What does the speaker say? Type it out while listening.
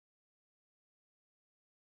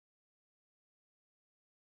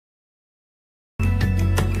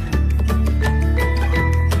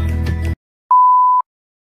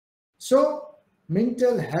So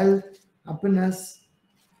mental health, happiness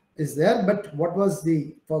is there, but what was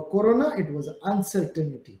for Corona, it was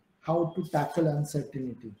uncertainty, how to tackle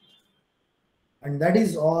uncertainty. And that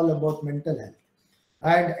is all about mental health.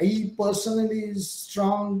 And I personally is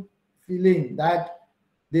strong feeling that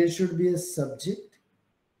there should be a subject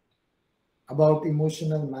about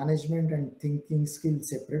emotional management and thinking skill,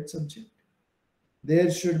 separate subject.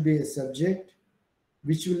 There should be a subject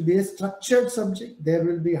which will be a structured subject. There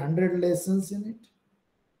will be 100 lessons in it.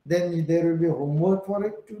 Then there will be homework for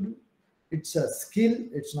it to do. It's a skill.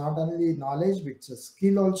 It's not only knowledge, but it's a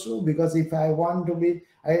skill also. Because if I want to be,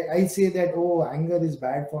 I say that, oh, anger is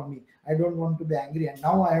bad for me. I don't want to be angry. And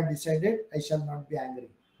now I have decided I shall not be angry.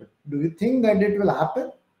 But do you think that it will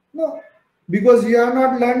happen? No. Because you have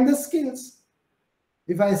not learned the skills.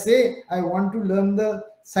 If I say I want to learn the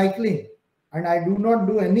cycling and I do not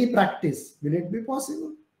do any practice, will it be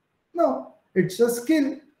possible? No. It's a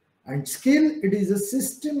skill. And skill, it is a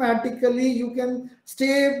systematically, you can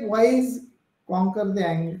step-wise conquer the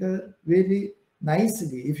anger very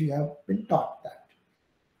nicely if you have been taught that.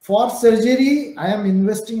 For surgery, I am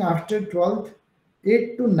investing after 12th,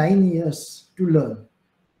 8 to 9 years to learn.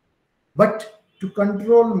 But to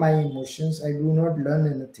control my emotions, I do not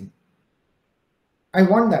learn anything. I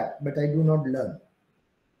want that, but I do not learn.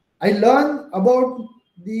 I learn about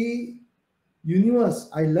the universe,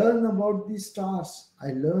 I learn about the stars,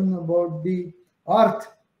 I learn about the earth,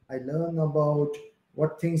 I learn about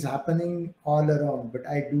what things happening all around, but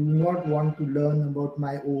I do not want to learn about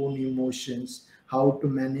my own emotions, how to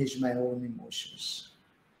manage my own emotions.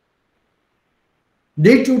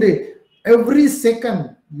 Day to day, every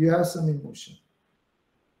second you have some emotion.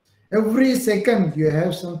 Every second you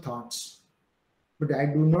have some thoughts, but I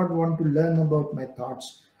do not want to learn about my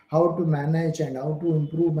thoughts, how to manage and how to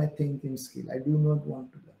improve my thinking skill. I do not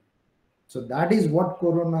want to learn. So that is what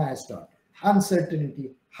Corona has taught.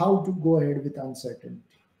 Uncertainty, how to go ahead with uncertainty.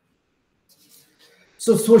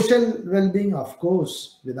 So social well-being, of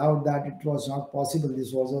course, without that it was not possible.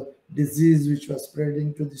 This was a disease which was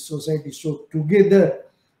spreading to the society. So together,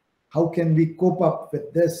 how can we cope up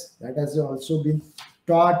with this? That has also been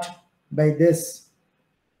taught by this.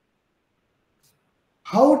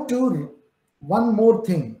 How to, one more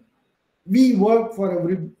thing, we work for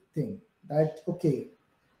everything that, okay,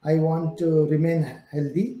 I want to remain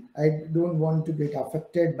healthy. I don't want to get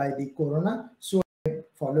affected by the Corona. So I'm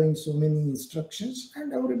following so many instructions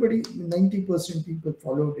and everybody, 90% people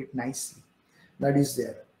followed it nicely. That is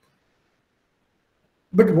there.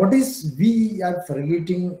 But what is we are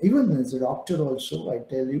forgetting, even as a doctor also, I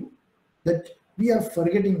tell you that we are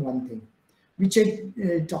forgetting one thing, which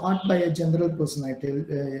I taught by a general person.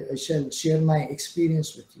 I shall share my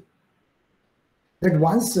experience with you. That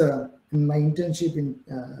once in my internship in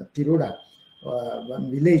Tiroda,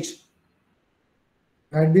 one village,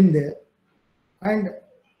 I had been there, and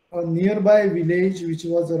a nearby village which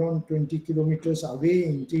was around 20 kilometers away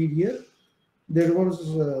interior, there was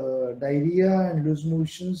diarrhea and loose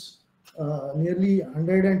motions. Nearly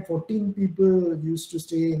 114 people used to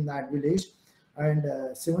stay in that village,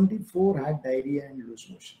 and 74 had diarrhea and loose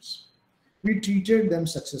motions. We treated them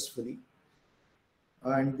successfully.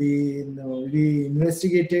 And we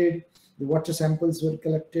investigated, the water samples were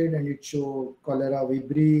collected and it showed cholera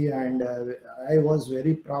vibri, and I was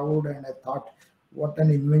very proud and I thought what an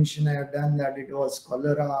invention I have done, that it was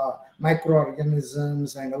cholera,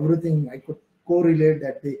 microorganisms and everything. I could correlate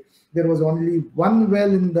that there was only one well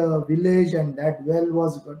in the village and that well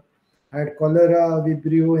was had cholera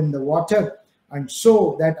vibrio in the water, and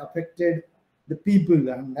so that affected the people,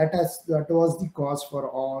 and that was the cause for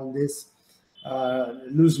all this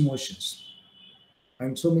loose motions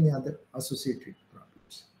and so many other associated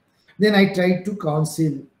problems. Then I tried to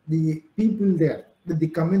counsel the people there, the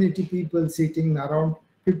community people sitting around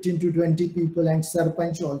 15 to 20 people, and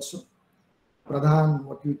Sarpanch also, Pradhan,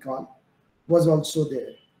 what we call, was also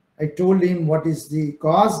there. I told him what is the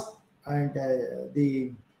cause, and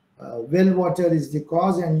the well water is the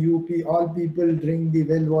cause, and all people drink the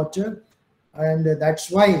well water, and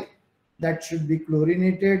that's why that should be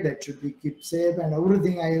chlorinated, that should be kept safe, and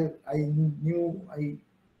everything I knew, I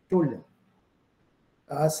told him.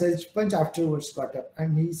 Sarpanch afterwards got up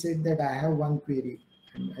and he said that I have one query.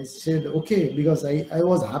 And I said, okay, because I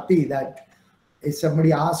was happy that if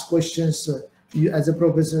somebody asks questions, you, as a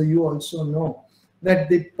professor, you also know that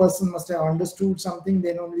the person must have understood something,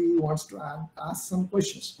 then only he wants to ask some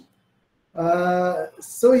questions.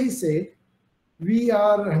 So he said, we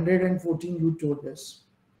are 114, you told us.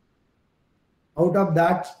 Out of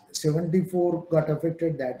that, 74 got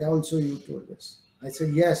affected, that also you told us. I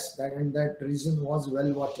said, yes, that reason was well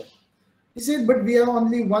water. He said, but we have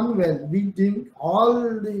only one well. We drink, all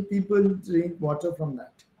the people drink water from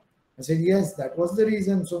that. I said, yes, that was the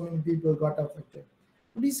reason so many people got affected.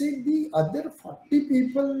 But he said the other 40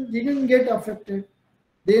 people didn't get affected.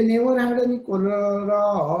 They never had any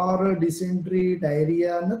cholera or dysentery,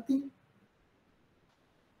 diarrhea, nothing.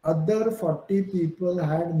 Other 40 people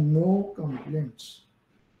had no complaints.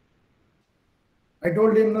 I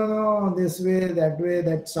told him, no, no, this way,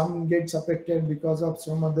 that some gets affected because of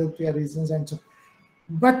some other reasons and so.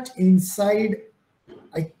 But inside,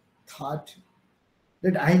 I thought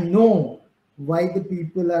that I know why the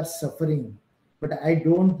people are suffering, but I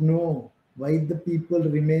don't know why the people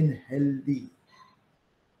remain healthy.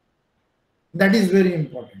 That is very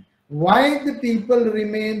important. Why the people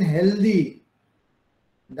remain healthy?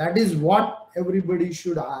 That is what everybody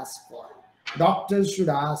should ask for. Doctors should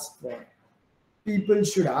ask for. People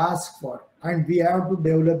should ask for. And we have to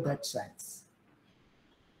develop that science.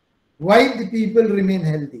 Why the people remain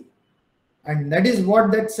healthy? And that is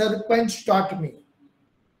what that Sarpanch taught me.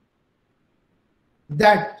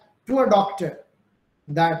 That to a doctor,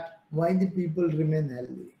 that why the people remain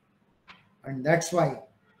healthy. And that's why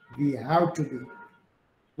we have to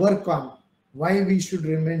work on why we should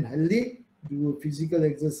remain healthy, do physical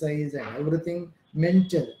exercise and everything,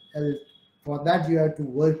 mental health. For that, you have to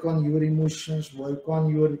work on your emotions, work on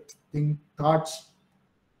your thoughts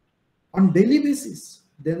on daily basis.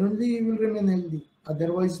 Then only you will remain healthy.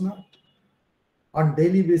 Otherwise, not. On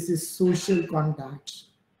daily basis, social contacts,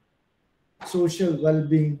 social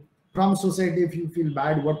well-being. From society, if you feel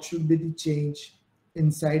bad, what should be the change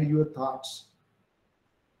inside your thoughts?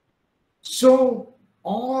 So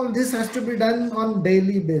all this has to be done on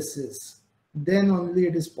daily basis. Then only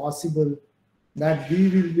it is possible that we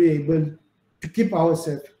will be able to keep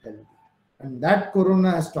ourselves healthy. And that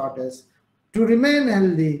Corona has taught us to remain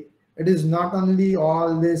healthy. It is not only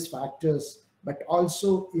all these factors, but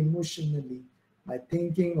also emotionally, by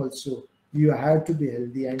thinking also, you have to be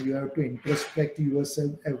healthy and you have to introspect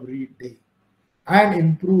yourself every day and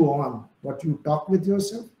improve on what you talk with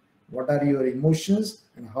yourself, what are your emotions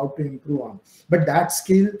and how to improve on. But that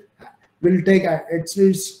skill will take at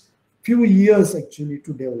least few years actually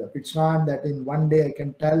to develop. It's not that in one day I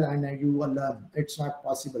can tell and you will learn. It's not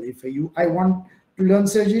possible. If I want to learn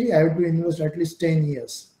surgery, I have to invest at least 10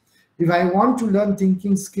 years. If I want to learn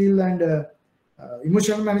thinking skill and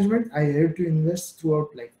emotional management, I have to invest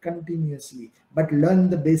throughout life continuously, but learn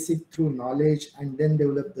the basic through knowledge and then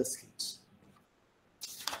develop the skills.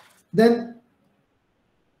 Then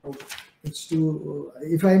it's too,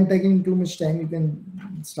 if I am taking too much time, you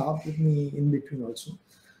can stop with me in between also.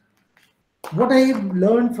 What I have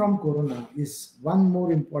learned from Corona is one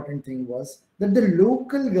more important thing was that the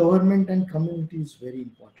local government and community is very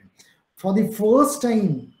important. For the first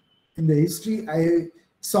time in the history, I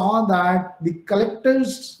saw that the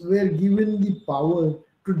collectors were given the power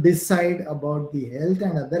to decide about the health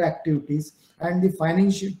and other activities and the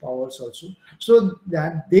financial powers also, so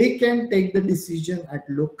that they can take the decision at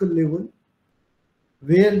local level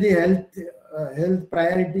where the health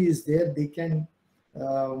priority is there. They can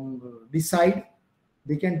decide,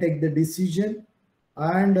 they can take the decision,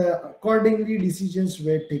 and accordingly decisions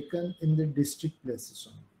were taken in the district places.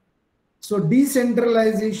 So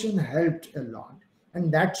decentralization helped a lot,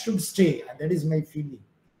 and that should stay. That is my feeling,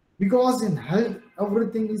 because in health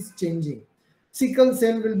everything is changing. Sickle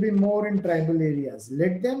cell will be more in tribal areas.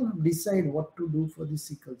 Let them decide what to do for the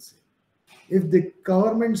sickle cell. If the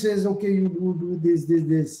government says, okay, you do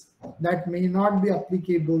this, that may not be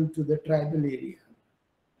applicable to the tribal area.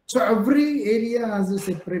 So every area has a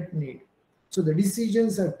separate need. So the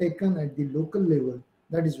decisions are taken at the local level.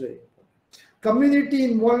 That is very important. Community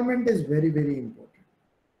involvement is very, very important.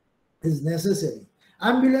 Is necessary.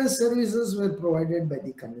 Ambulance services were provided by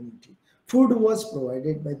the community. Food was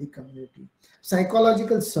provided by the community.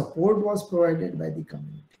 Psychological support was provided by the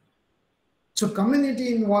community. So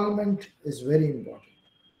community involvement is very important.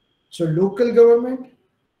 So local government,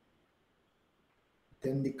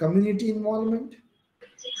 then the community involvement,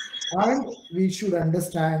 and we should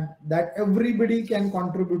understand that everybody can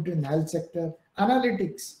contribute in health sector.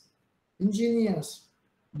 Analytics, engineers,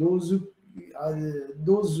 those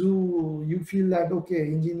who you feel that okay,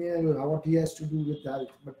 engineer, what he has to do with health,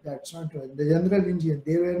 but that's not right. The general engineer,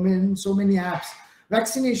 there were so many apps.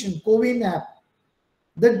 Vaccination, COVID app.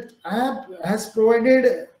 That app has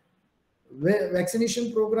provided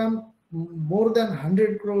vaccination program, more than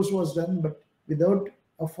 100 crores was done, but without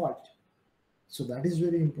a fault. So that is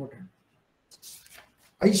very important.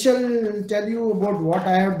 I shall tell you about what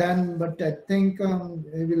I have done, but I think I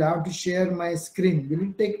will have to share my screen. Will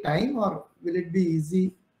it take time or will it be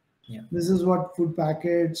easy? Yeah. This is what food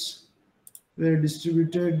packets. were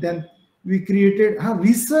distributed. Then we created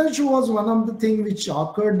research was one of the thing which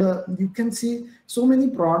occurred. You can see so many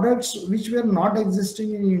products which were not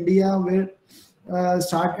existing in India where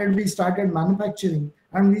we started manufacturing,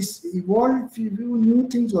 and we evolved few new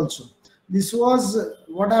things also. This was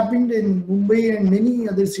what happened in Mumbai and many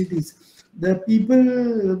other cities. The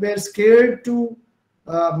people were scared to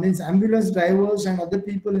means ambulance drivers and other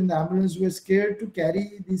people in the ambulance were scared to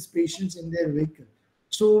carry these patients in their vehicle.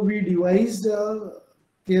 So we devised a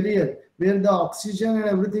carrier where the oxygen and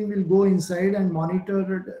everything will go inside and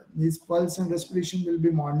monitored. His pulse and respiration will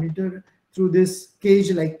be monitored through this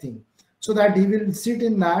cage like thing, so that he will sit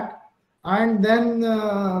in that and then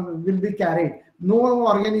will be carried. No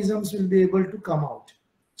organisms will be able to come out.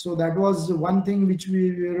 So that was one thing which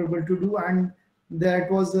we were able to do, and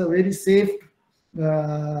that was a very safe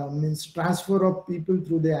means transfer of people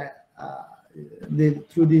through the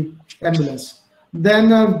ambulance. Then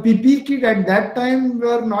PPE kit at that time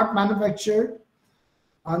were not manufactured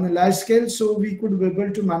on a large scale, so we could be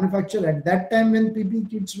able to manufacture at that time when PPE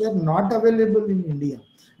kits were not available in India,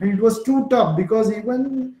 and it was too tough because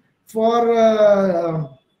even for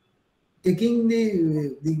taking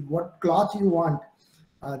the what cloth you want,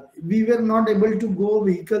 we were not able to go.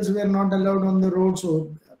 Vehicles were not allowed on the road,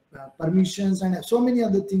 so permissions and so many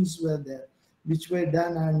other things were there which were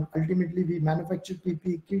done, and ultimately we manufactured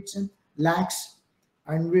PPE kits in lakhs,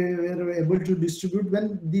 and we were able to distribute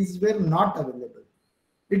when these were not available.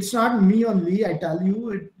 It's not me only, I tell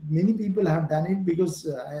you, many people have done it because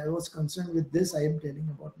I was concerned with this. I am telling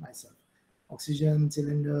about myself. Oxygen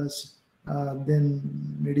cylinders, then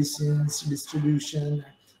medicines, distribution.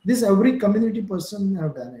 This every community person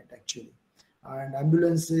have done it actually, and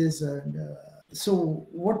ambulances. And so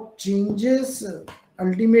what changes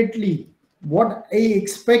ultimately, what I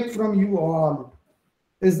expect from you all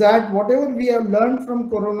is that whatever we have learned from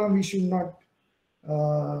Corona, we should not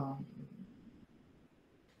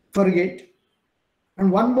forget.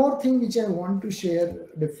 And one more thing which I want to share,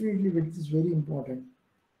 definitely, which is very important,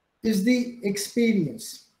 is the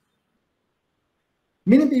experience.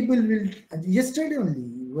 Many people will, yesterday only,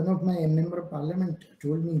 one of my member of parliament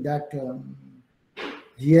told me that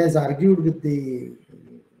he has argued with the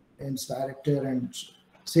AIMS director and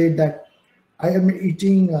said that I am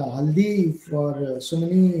eating haldi for so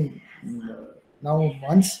many now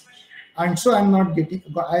months, and so I'm not getting,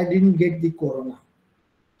 I didn't get the Corona.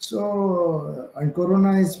 So, and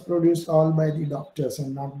Corona is produced all by the doctors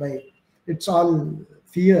and not by, it's all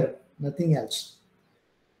fear, nothing else.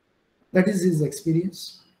 That is his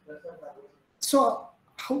experience. So,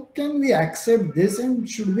 how can we accept this, and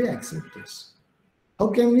should we accept this? How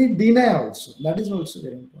can we deny also? That is also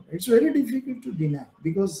very important. It's very difficult to deny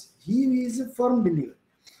because he is a firm believer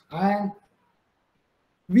and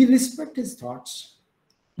we respect his thoughts,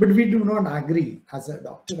 but we do not agree. As a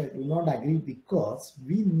doctor, I do not agree because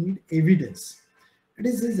we need evidence. It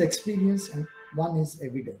is his experience and one is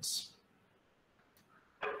evidence.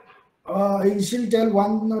 I shall tell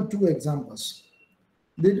one or two examples.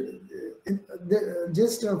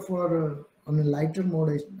 Just for on a lighter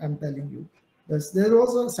mode, I'm telling you. There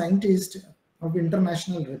was a scientist of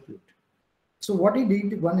international repute. So what he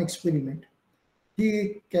did, one experiment,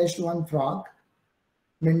 he catched one frog,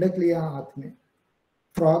 Mendak liya haath mein,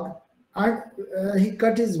 frog, and he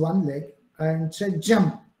cut his one leg and said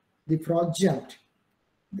jump. The frog jumped.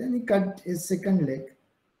 Then he cut his second leg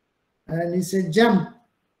and he said jump.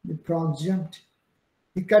 The frog jumped.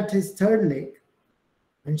 He cut his third leg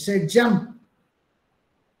and said jump.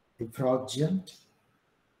 The frog jumped.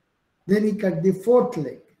 Then he cut the fourth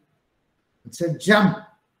leg and said jump.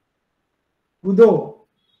 Udo.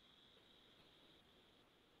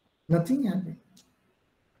 Nothing happened.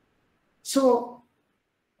 So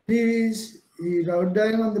he wrote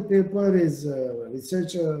down on the paper his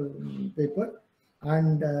research paper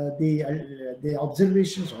and the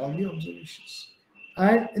observations, all the observations.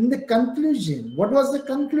 And in the conclusion, what was the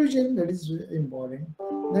conclusion? That is important.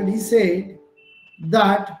 That he said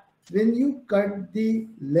that when you cut the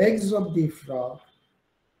legs of the frog,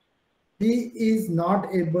 he is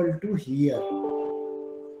not able to hear.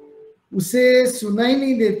 उसे सुनाई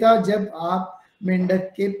नहीं देता जब आप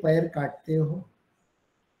मेंढक के पैर काटते हो.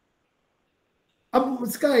 अब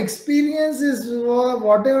उसका experience is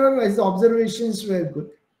whatever his observations were good,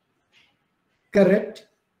 correct,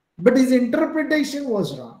 but his interpretation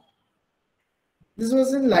was wrong. This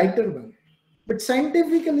was in lighter one, but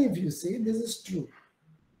scientifically, if you say this is true,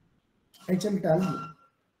 I shall tell you.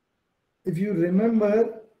 If you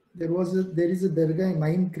remember, there is a dargah,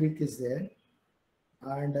 Mine Creek is there,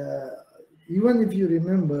 and even if you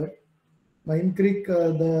remember, Mine Creek,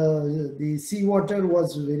 the seawater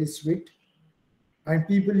was very sweet, And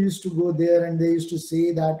people used to go there and they used to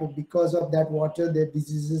say that because of that water, their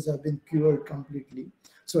diseases have been cured completely.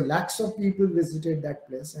 So lakhs of people visited that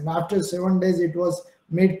place. And after 7 days, it was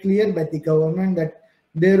made clear by the government that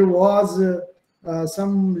there was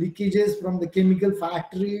some leakages from the chemical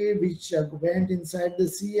factory which went inside the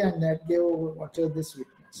sea, and that gave water the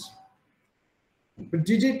sweetness. But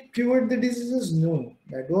did it cure the diseases? No,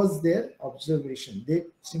 that was their observation. The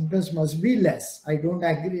symptoms must be less. I don't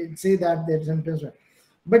agree, say that their symptoms were,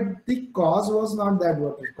 but the cause was not that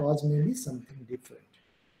water. Cause may be something different.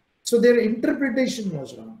 So their interpretation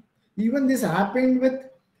was wrong. Even this happened with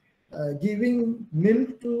giving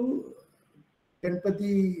milk to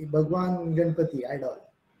Ganpati, Bhagwan Ganpati idol.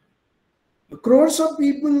 Crores of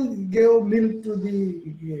people gave milk to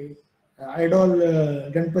the idol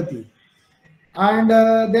Ganpati. And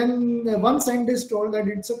then one scientist told that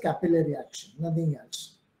it's a capillary action, nothing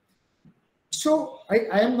else. So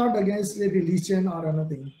I am not against the religion or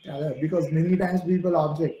anything, because many times people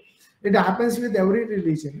object. It happens with every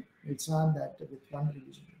religion. It's not that with one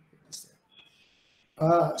religion.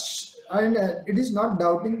 And it is not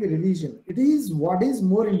doubting the religion. It is what is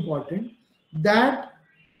more important, that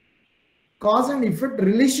cause and effect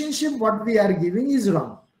relationship what we are giving is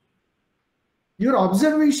wrong. Your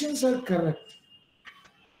observations are correct.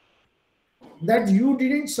 That you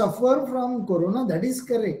didn't suffer from corona, that is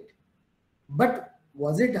correct. But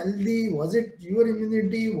was it healthy? Was it your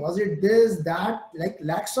immunity? Was it this, that? Like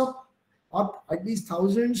lakhs of, or at least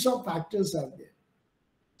thousands of factors are there.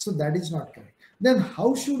 So that is not correct. Then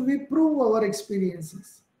how should we prove our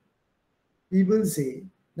experiences? People say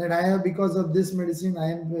that I have, because of this medicine,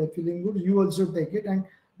 I am feeling good. You also take it. And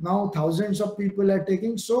now thousands of people are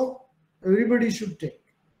taking. So everybody should take.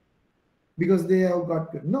 Because they have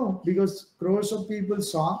got good. No, because crores of people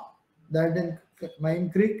saw that in Mine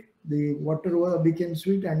Creek, the water became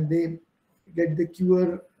sweet and they get the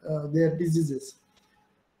cure their diseases.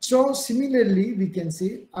 So similarly, we can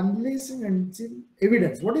say unless and until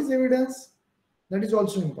evidence. What is evidence? That is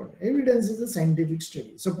also important. Evidence is a scientific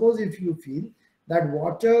study. Suppose if you feel that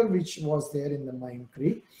water which was there in the Mine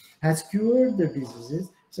Creek has cured the diseases,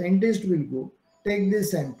 scientists will go, take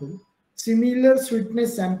this sample, similar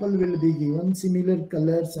sweetness sample will be given, similar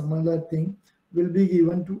color, similar thing will be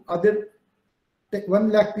given to other 1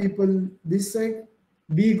 lakh people this side,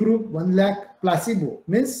 B group 1 lakh placebo,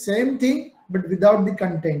 means same thing but without the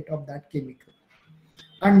content of that chemical.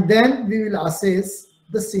 And then we will assess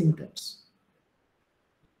the symptoms.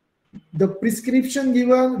 The prescription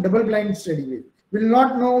given, double-blind study will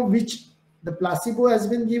not know which the placebo has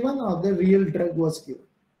been given or the real drug was given.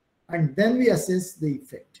 And then we assess the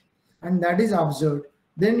effect. And that is observed.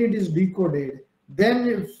 Then it is decoded. Then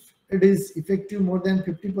if it is effective more than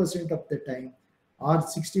 50% of the time, or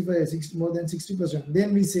 60, more than 60%,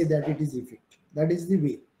 then we say that it is effective. That is the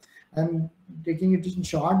way. I'm taking it in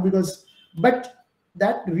short because, but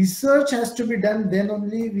that research has to be done, then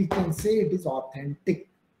only we can say it is authentic.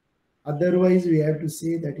 Otherwise, we have to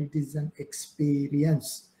say that it is an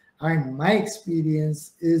experience. And my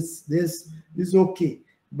experience is this is okay.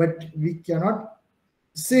 But we cannot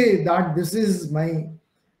say that this is my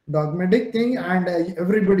dogmatic thing and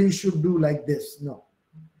everybody should do like this. No.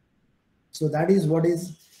 So that is what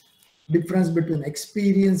is difference between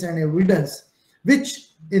experience and evidence, which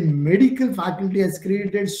in medical faculty has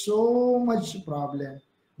created so much problem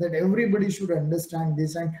that everybody should understand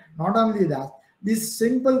this. And not only that, these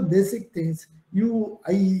simple basic things,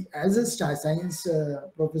 as a science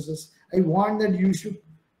professors, I want that you should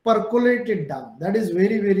percolate it down. That is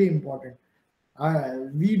very, very important.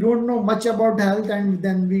 We don't know much about health and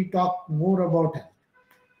then we talk more about health.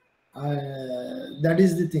 That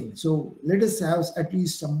is the thing. So let us have at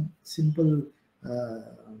least some simple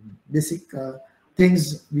basic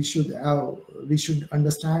things we should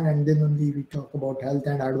understand, and then only we talk about health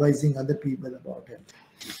and advising other people about health.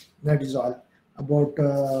 That is all about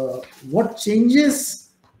what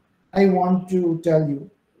changes I want to tell you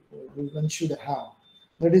one should have.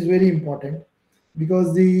 That is very important,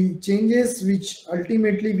 because the changes which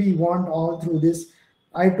ultimately we want all through this,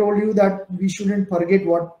 I told you that we shouldn't forget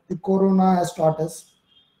what the corona has taught us.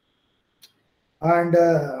 And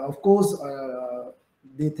of course,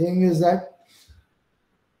 the thing is that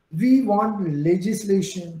we want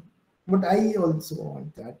legislation, but I also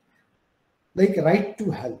want that, like right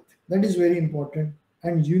to health. That is very important.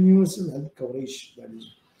 And universal health coverage. That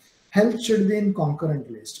is, health should be in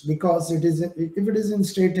concurrent list, because it is, if it is in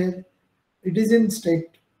state health, it is in state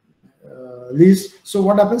list. So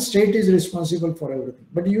what happens? State is responsible for everything.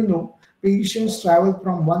 But you know, patients travel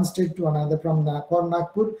from one state to another. From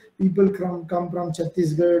Nagpur, people come from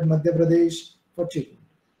Chhattisgarh, Madhya Pradesh for treatment.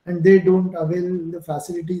 and they don't avail the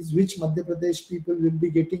facilities which Madhya Pradesh people will be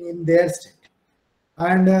getting in their state.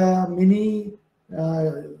 And many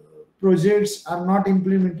projects are not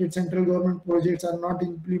implemented, central government projects are not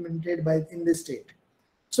implemented in the state.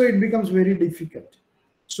 So it becomes very difficult.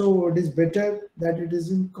 So it is better that it is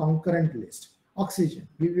in concurrent list. Oxygen,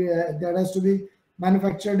 that has to be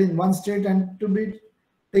manufactured in one state and to be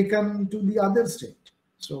taken to the other state.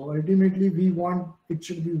 So ultimately we want it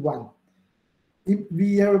should be one.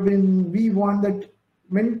 We want that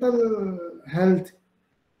mental health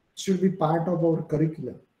should be part of our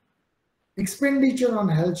curriculum. Expenditure on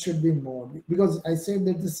health should be more, because I said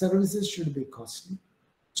that the services should be costly.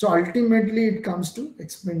 So ultimately it comes to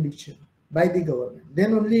expenditure by the government.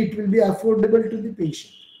 Then only it will be affordable to the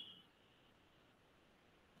patient.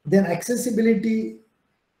 Then accessibility,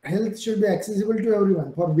 health should be accessible to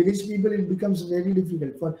everyone. For village people, it becomes very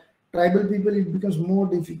difficult. For tribal people, it becomes more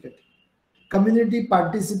difficult. Community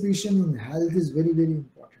participation in health is very, very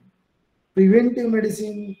important. Preventive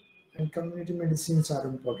medicine and community medicines are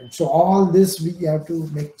important. So all this, we have to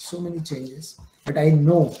make so many changes. But I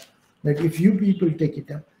know that if you people take it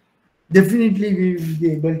up, definitely we will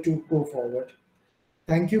be able to go forward.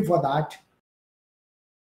 Thank you for that.